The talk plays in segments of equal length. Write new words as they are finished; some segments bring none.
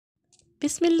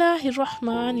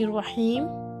Bismillahirrahmanirrahim.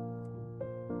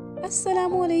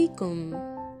 Assalamu alaikum.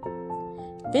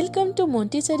 Welcome to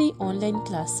Montessori online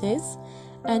classes,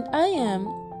 and I am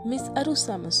Miss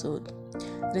Aroosa Masood.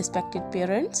 Respected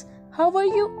parents, how are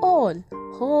you all?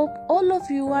 Hope all of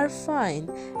you are fine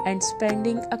and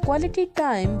spending a quality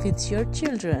time with your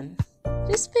children.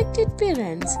 Respected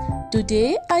parents,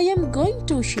 today I am going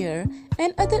to share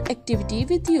another activity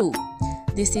with you.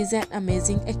 This is an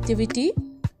amazing activity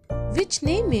which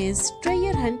name is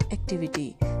treasure hunt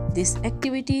activity. This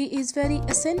activity is very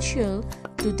essential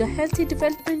to the healthy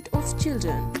development of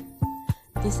children.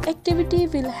 This activity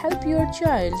will help your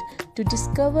child to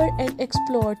discover and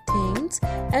explore things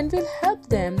and will help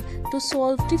them to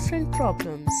solve different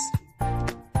problems.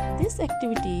 This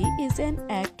activity is an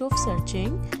act of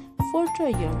searching for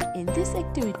treasure. In this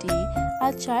activity,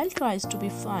 a child tries to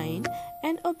find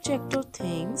an object or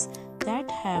things that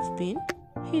have been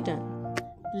hidden.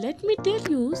 Let me tell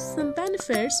you some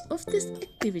benefits of this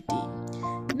activity.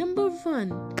 Number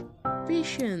 1,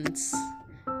 patience.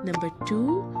 Number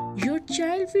 2, your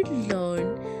child will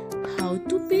learn how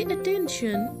to pay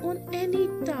attention on any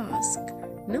task.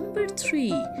 Number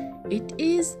 3, it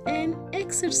is an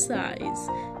exercise.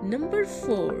 Number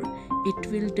 4, it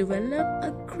will develop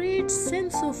a great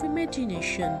sense of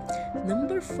imagination.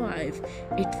 Number 5,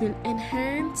 it will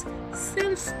enhance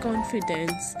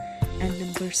self-confidence. And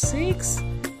number 6,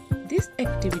 this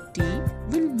activity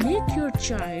will make your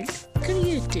child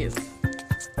creative.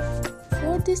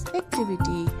 For this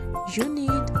activity, you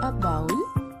need a bowl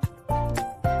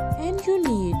and you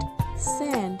need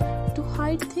sand to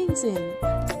hide things in.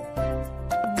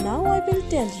 Now I will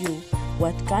tell you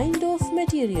what kind of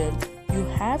material you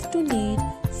have to need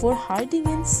for hiding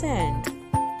in sand.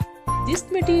 This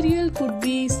material could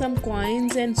be some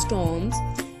coins and stones.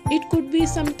 It could be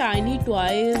some tiny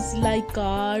toys like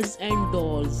cars and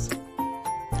dolls.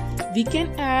 We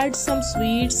can add some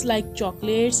sweets like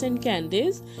chocolates and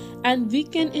candies, and we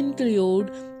can include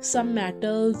some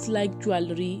metals like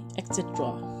jewelry,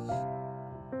 etc.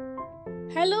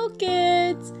 Hello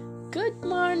kids, good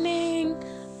morning.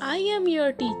 I am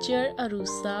your teacher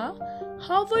Aroosa.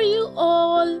 How are you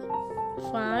all?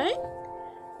 Fine?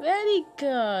 Very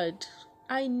good.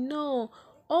 I know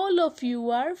all of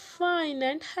you are fine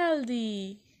and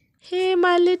healthy. Hey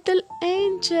my little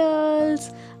angels,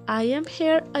 I am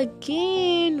here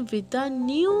again with a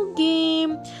new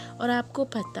game. और आपको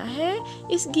पता है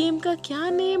इस game का क्या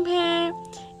name है?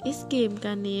 इस game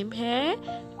का नेम है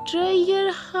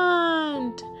treasure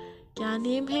hunt. क्या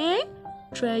नेम है?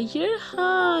 treasure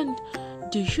hunt.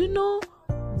 Do you know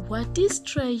what is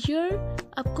treasure?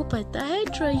 आपको पता है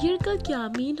treasure का क्या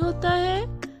मीन होता है?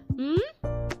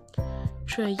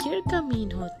 ट्रेजर का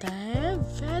मीन होता है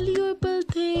वैल्यूएबल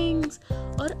थिंग्स।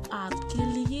 और आपके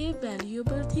लिए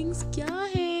वैल्यूएबल थिंग्स क्या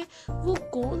है? वो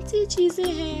कौन सी चीजें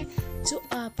हैं जो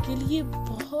आपके लिए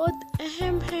बहुत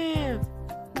अहम हैं?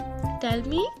 Tell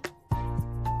me.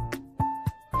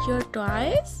 Your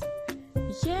toys?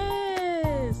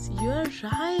 Yes, you are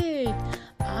right.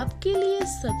 आपके लिए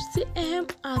सबसे अहम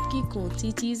आपकी कौन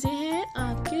सी चीजें हैं?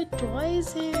 आपके टॉयज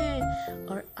हैं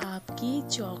और आपकी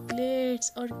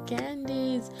चॉकलेट्स और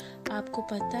कैंडीज। आपको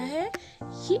पता है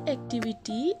ये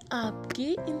एक्टिविटी आपके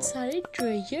इन सारे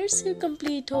ट्रेजर से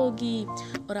कंप्लीट होगी।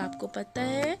 और आपको पता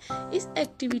है इस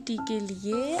एक्टिविटी के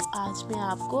लिए आज मैं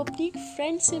आपको अपनी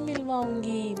फ्रेंड से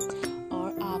मिलवाऊंगी और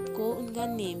आपको उनका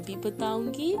नेम भी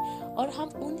बताऊंगी और हम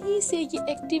उन्हीं से ये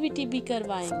एक्टिविटी भी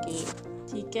करवाएंगे।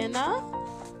 ठीक है ना?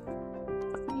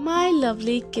 My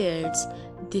lovely kids,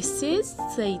 this is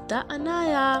Saeeda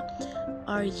Anaya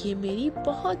और ये मेरी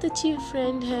बहुत अच्छी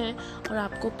फ्रेंड है। और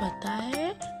आपको पता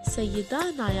है सईदा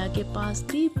अनाया के पास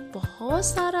भी बहुत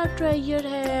सारा ट्रेजर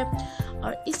है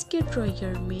और इसके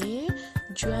ट्रेजर में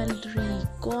jewellery,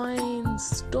 coins,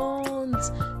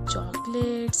 stones,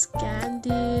 chocolates,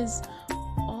 candies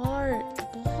और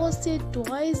बहुत से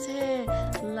टॉयज हैं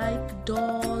लाइक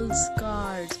डॉल्स,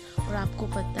 कार्ड्स। और आपको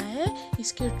पता है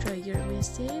इसके ट्रेजर में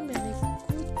से मैंने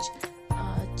कुछ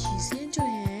चीज़ें जो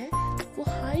हैं वो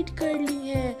हाइड कर ली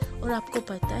हैं। और आपको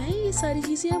पता है ये सारी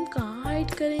चीज़ें हम कहाँ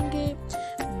हाइड करेंगे?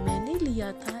 मैंने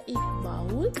लिया था एक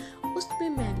बाउल, उसमें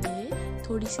मैंने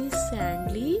थोड़ी सी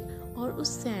सैंड ली और उस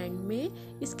सैंड में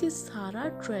इसके सारा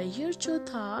ट्रेजर जो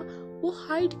था वो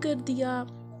हाइड कर दिया।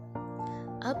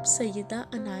 अब सईदा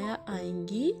अनाया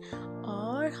आएंगी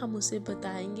और हम उसे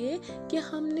बताएंगे कि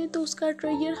हमने तो उसका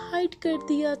ट्रेजर हाइड कर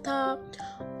दिया था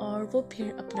और वो फिर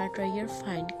अपना ट्रेजर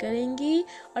फाइंड करेंगी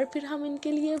और फिर हम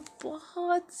इनके लिए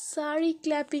बहुत सारी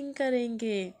क्लैपिंग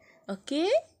करेंगे। ओके?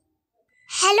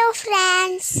 Hello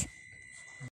friends.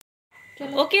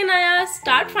 ओके नाया,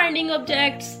 स्टार्ट फाइंडिंग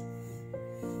ऑब्जेक्ट्स।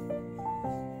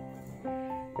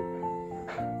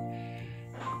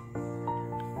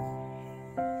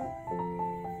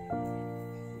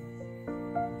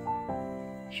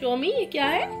 शो मी, ये क्या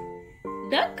है?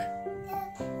 Duck?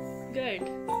 Good.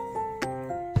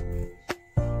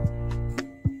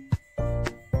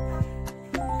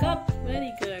 Cup, very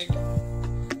good.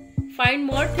 Find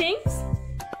more things.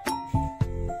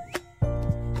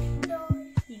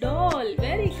 Doll,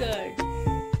 very good.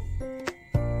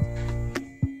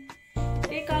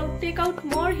 Take out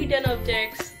more hidden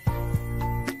objects.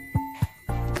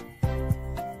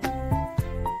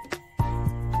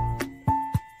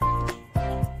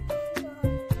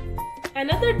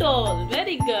 Another doll,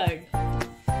 very good.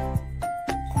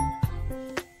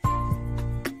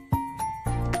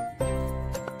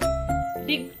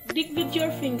 Dig with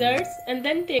your fingers and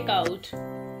then take out.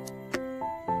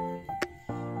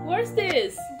 What's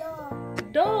this?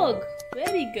 Dog,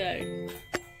 very good.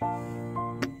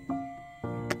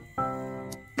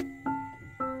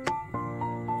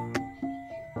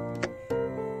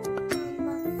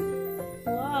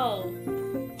 Wow.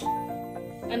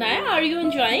 Anaya, are you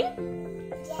enjoying?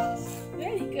 Yes.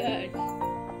 Very good.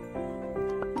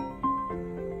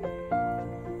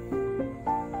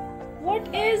 What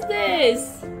is this?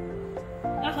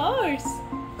 A horse.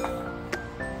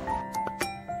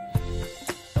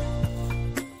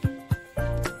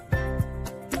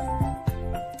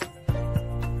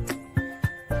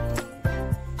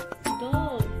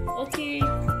 Dog. Okay.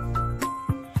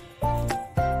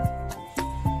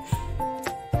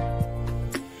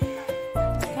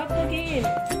 Cup again.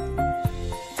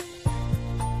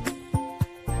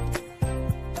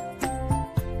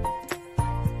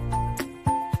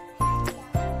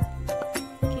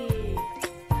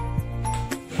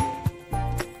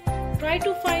 Try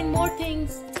to find more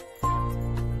things.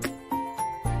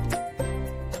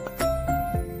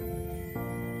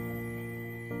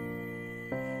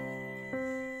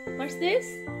 What's this?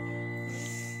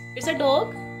 It's a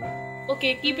dog?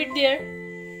 Okay, keep it there.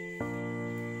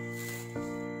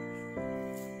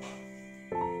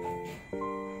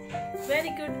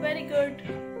 Very good, very good.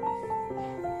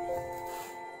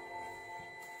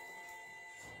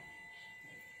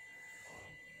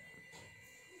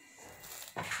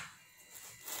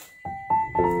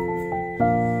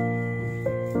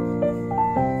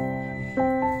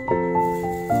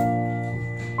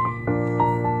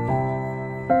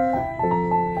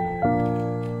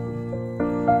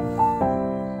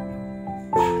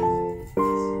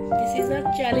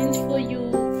 Challenge for you.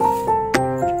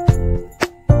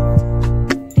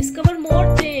 Discover more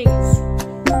things.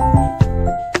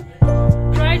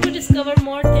 Try to discover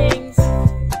more things.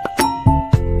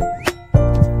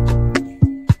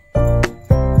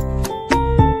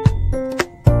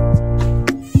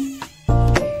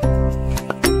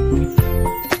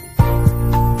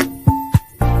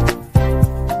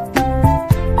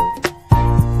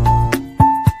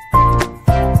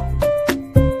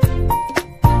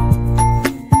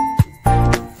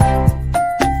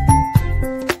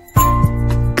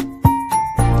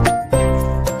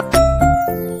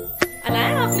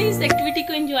 Activity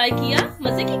को enjoy किया?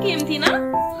 मजे की game थी ना?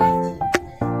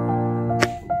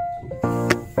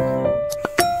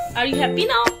 Are you happy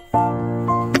now?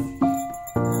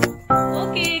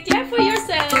 Okay, clap for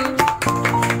yourself.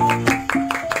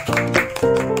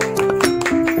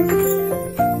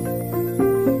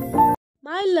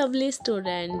 My lovely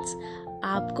students,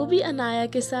 आपको भी अनाया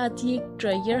के साथ ये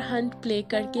ट्रेजर हंट प्ले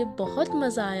करके बहुत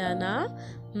मजा आया ना?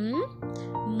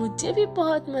 मुझे भी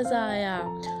बहुत मजा आया।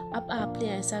 अब आपने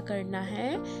ऐसा करना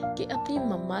है कि अपनी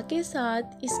मम्मा के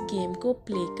साथ इस गेम को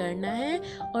प्ले करना है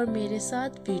और मेरे साथ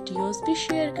वीडियोस भी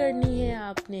शेयर करनी है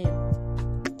आपने।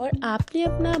 और आपने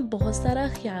अपना बहुत सारा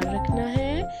ख्याल रखना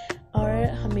है और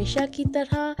हमेशा की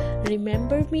तरह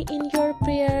remember me in your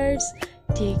prayers.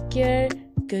 Take care,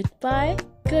 good bye,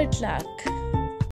 good luck.